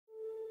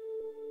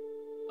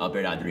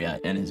Albert Adrià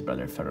and his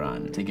brother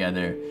Ferran,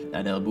 together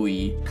at El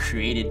Bulli,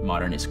 created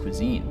modernist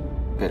cuisine.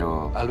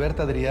 Pero Albert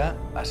Adrià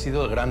ha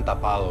sido el gran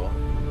tapado.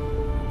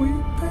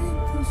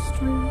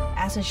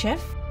 As a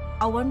chef,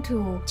 I want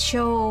to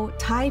show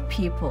Thai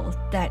people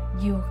that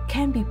you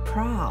can be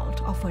proud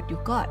of what you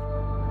got.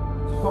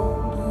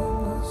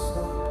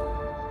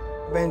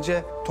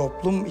 Bence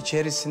toplum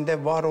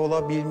içerisinde var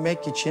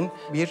olabilmek için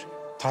bir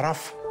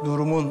taraf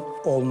durumun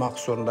olmak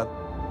zorunda.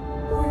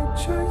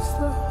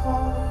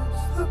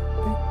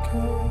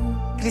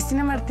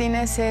 Cristina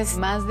Martínez es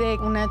más de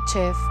una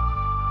chef.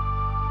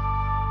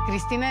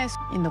 Cristina es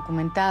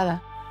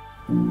indocumentada.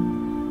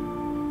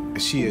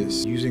 She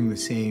is using the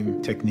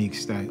same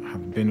techniques that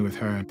have been with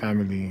her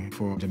family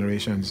for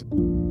generations.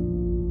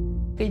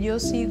 Que yo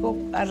sigo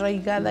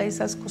arraigada a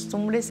esas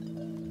costumbres,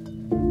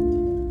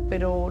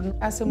 pero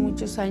hace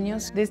muchos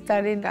años de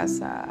estar en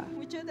casa.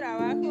 Mucho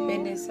trabajo.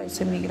 Ven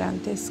esos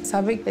emigrantes,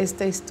 sabe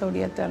esta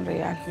historia tan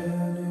real.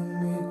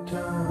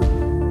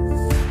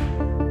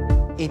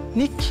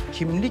 Etnik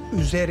kimlik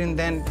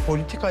üzerinden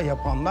politika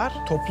yapanlar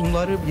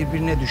toplumları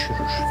birbirine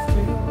düşürür.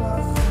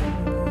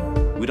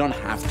 we don't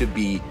have to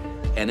be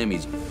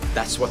enemies.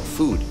 That's what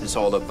food is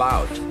all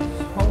about.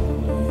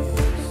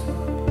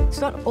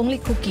 It's not only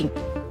cooking.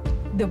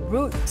 The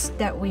roots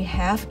that we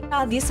have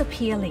are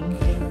disappearing.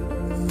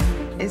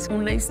 Es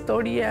una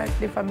historia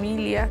de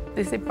familia,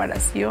 de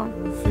separación.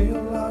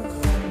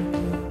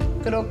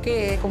 Creo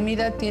que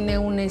comida tiene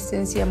una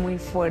esencia muy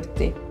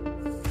fuerte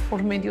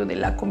por medio de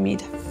la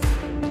comida.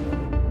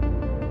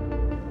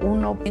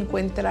 Uno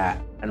encuentra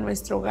a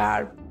nuestro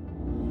hogar.